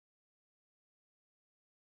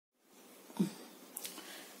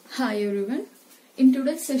Hi everyone. In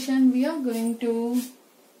today's session we are going to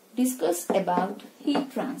discuss about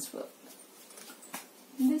heat transfer.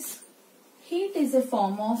 This heat is a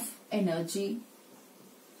form of energy.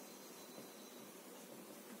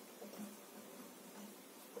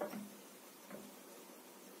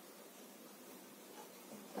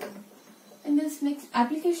 In this next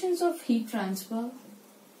applications of heat transfer,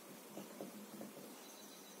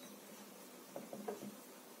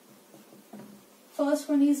 first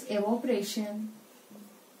one is evaporation.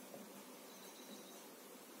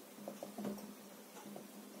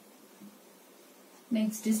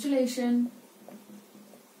 Next, distillation,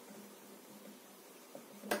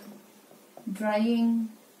 drying,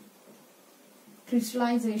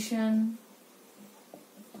 crystallization,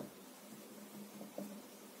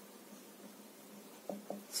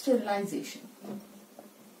 sterilization.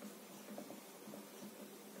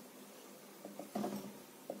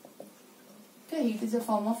 Heat is a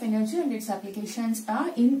form of energy and its applications are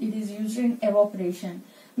it is used in evaporation.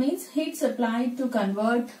 Means heat supplied to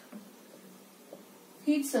convert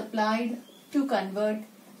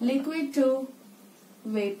liquid to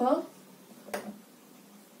vapor.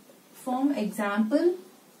 Form example,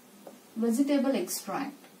 vegetable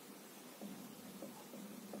extract.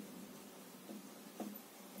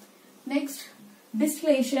 Next,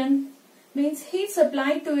 distillation means heat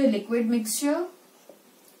supplied to a liquid mixture.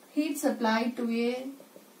 Heat supplied to a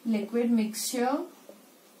liquid mixture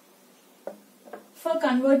for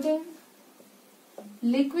converting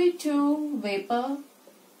liquid to vapor,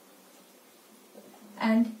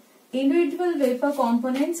 and individual vapor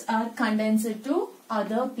components are condensed to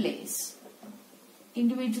other place.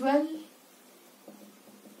 Individual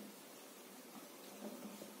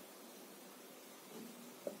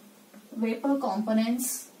vapor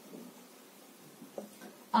components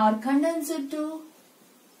are condensed to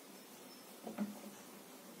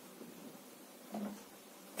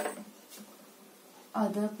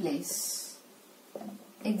other place.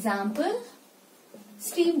 Example,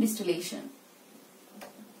 steam distillation.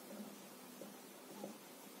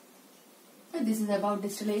 This is about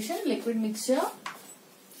distillation, liquid mixture.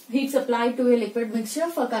 Heat supplied to a liquid mixture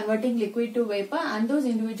for converting liquid to vapor, and those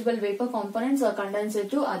individual vapor components are condensed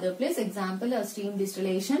to other place. Example, a steam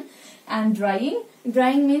distillation. And drying.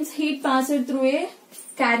 Drying means heat passed through a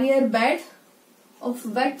carrier bed of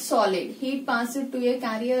wet solid. Heat passed to a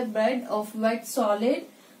carrier bed of wet solid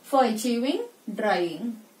for achieving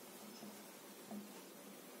drying.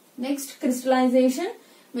 Next, crystallization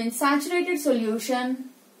means saturated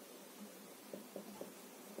solution.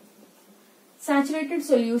 Saturated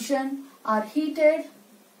solution are heated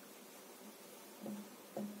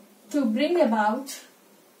to bring about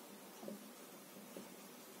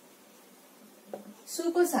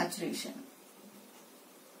supersaturation.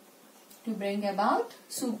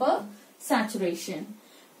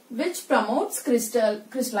 Which promotes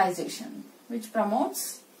crystallization.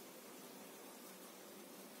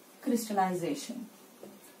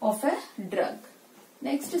 Of a drug.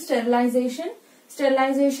 Next, sterilization.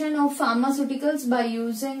 Sterilization of pharmaceuticals by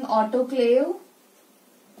using autoclave.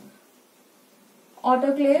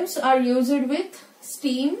 Autoclaves are used with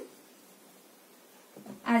steam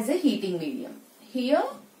as a heating medium. Here,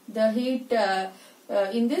 the heat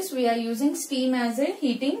in this we are using steam as a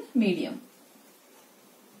heating medium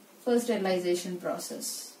for sterilization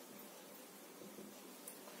process.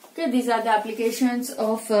 Okay, these are the applications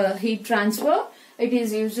of heat transfer. It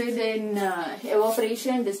is used in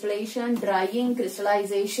evaporation, distillation, drying,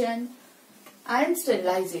 crystallization and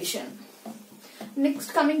sterilization.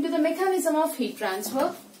 Next, coming to the mechanism of heat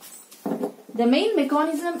transfer. The main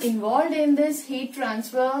mechanism involved in this heat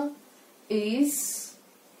transfer is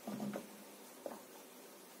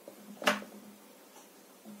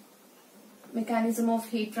mechanism of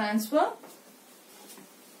heat transfer.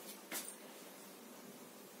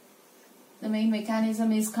 The main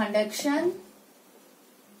mechanism is conduction,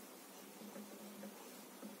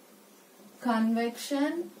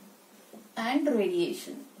 convection and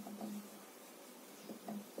radiation.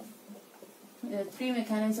 There are three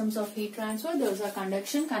mechanisms of heat transfer. Those are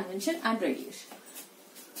conduction, convection and radiation.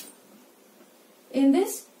 In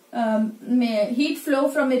this, heat flow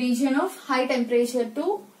from a region of high temperature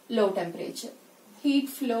to low temperature. Heat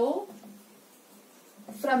flow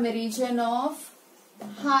from a region of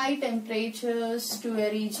high temperatures to a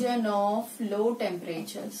region of low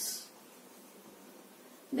temperatures.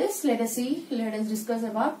 This let us discuss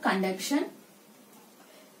about conduction.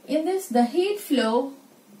 In this, the heat flow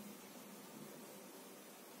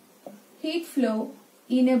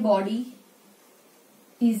in a body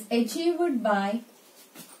is achieved by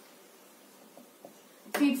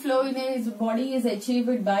heat flow in a body is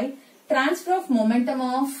achieved by transfer of momentum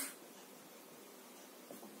of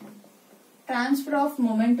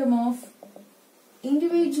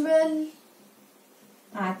individual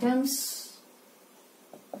atoms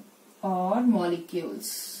or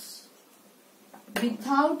molecules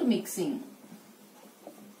without mixing.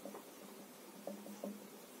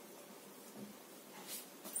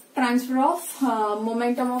 Transfer of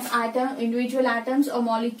momentum of individual atoms or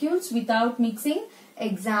molecules without mixing.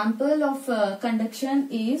 Example of conduction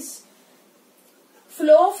is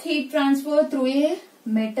flow of heat transfer through a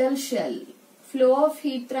metal shell. Flow of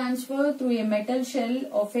heat transfer through a metal shell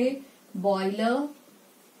of a boiler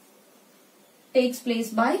takes place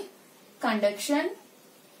by conduction.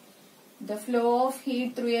 The flow of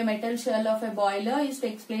heat through a metal shell of a boiler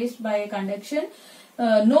takes place by conduction.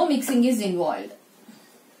 No mixing is involved.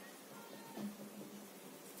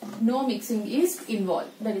 No mixing is involved.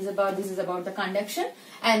 This is about the conduction.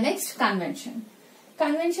 And next, convection.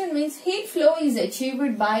 Convection means heat flow is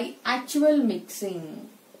achieved by actual mixing.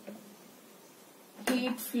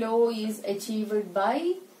 Heat flow is achieved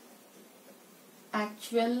by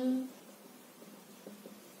actual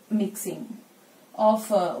mixing of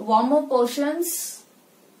warmer portions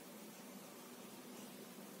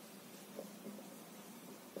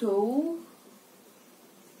to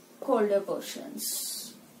colder portions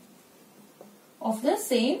of the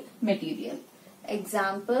same material.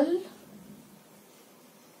 Example,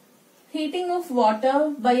 heating of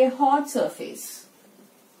water by a hot surface.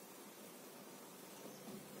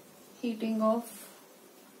 Heating of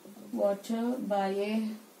water by a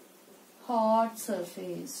hot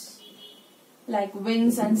surface, like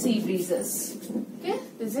winds and sea breezes. Okay,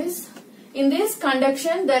 in this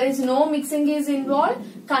conduction there is no mixing is involved.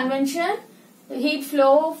 Convection, heat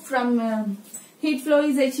flow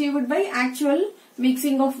is achieved by actual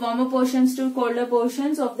mixing of warmer portions to colder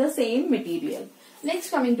portions of the same material. Next,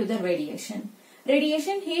 coming to the radiation.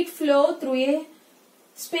 Radiation, heat flow through a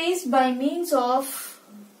space by means of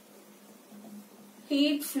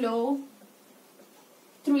heat flow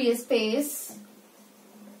through a space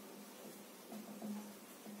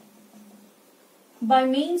by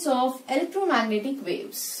means of electromagnetic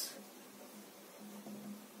waves.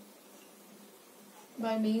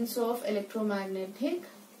 By means of electromagnetic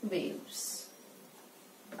waves.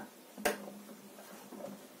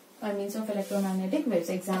 By means of electromagnetic waves.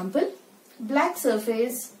 Example, black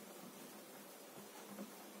surface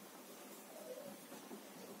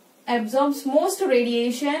absorbs most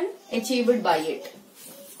radiation achieved by it.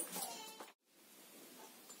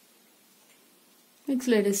 Next,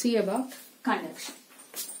 let us see about conduction.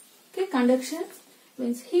 Okay, conduction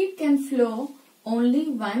means heat can flow only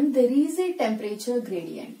when there is a temperature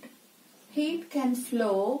gradient. Heat can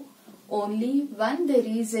flow only when there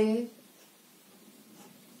is a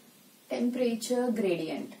temperature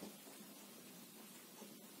gradient.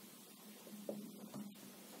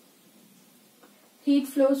 Heat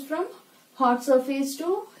flows from hot surface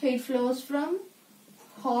to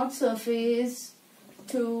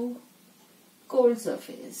cold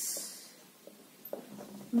surface.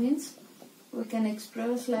 Means we can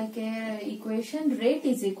express like a equation, rate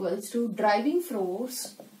is equals to driving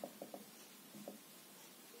force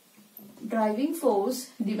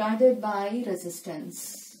divided by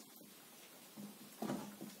resistance.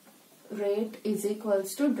 Rate is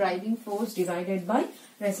equals to driving force divided by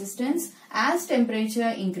resistance. As temperature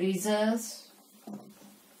increases,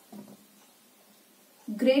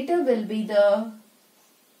 greater will be the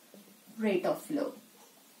rate of flow.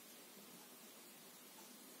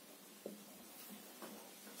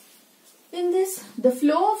 In this, the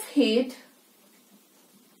flow of heat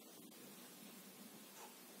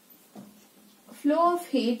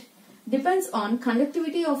depends on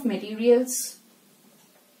conductivity of materials,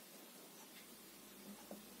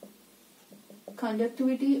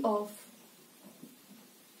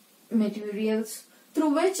 through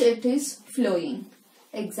which it is flowing.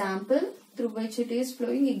 Example,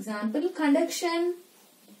 conduction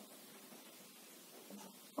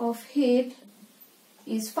of heat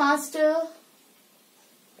is faster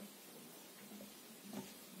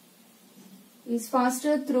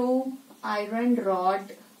through iron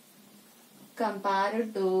rod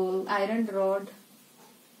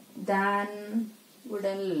than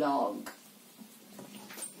wooden log.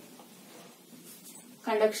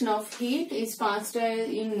 Conduction of heat is faster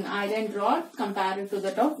in iron rod compared to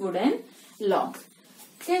that of wooden log.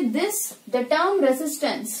 Okay, the term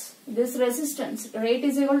resistance, rate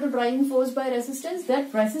is equal to driving force by resistance.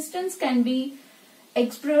 That resistance can be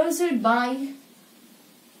expressed by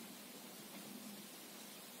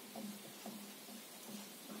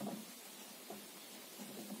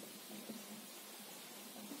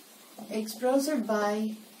expressed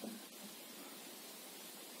by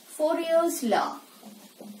Fourier's law.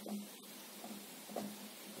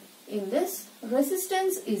 In this,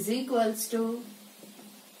 resistance is equals to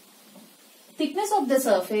thickness of the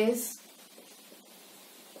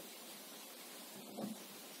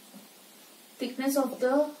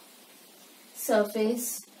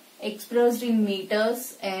surface expressed in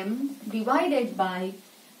meters m divided by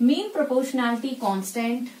mean proportionality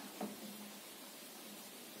constant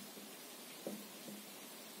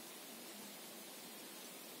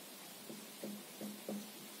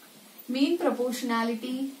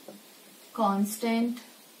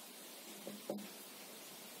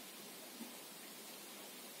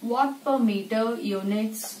watt per meter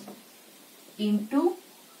units into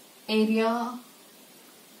area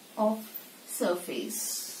of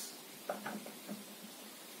surface.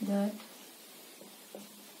 That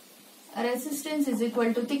resistance is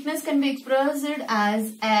equal to thickness can be expressed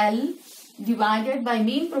as L divided by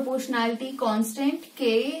mean proportionality constant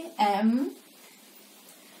Km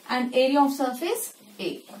and area of surface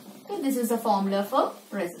A. Okay, this is the formula for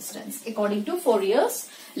resistance according to Fourier's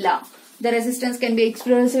law. The resistance can be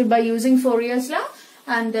expressed by using Fourier's law,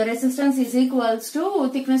 and the resistance is equals to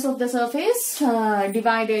thickness of the surface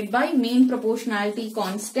divided by mean proportionality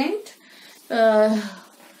constant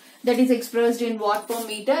that is expressed in watt per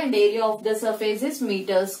meter, and area of the surface is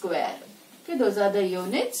meter square. Okay, those are the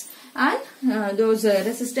units, and those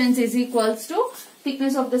resistance is equals to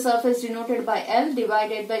thickness of the surface denoted by L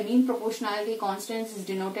divided by mean proportionality constant is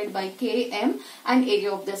denoted by Km, and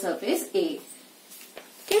area of the surface A.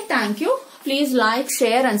 Okay, thank you. Please like,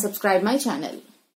 share and subscribe my channel.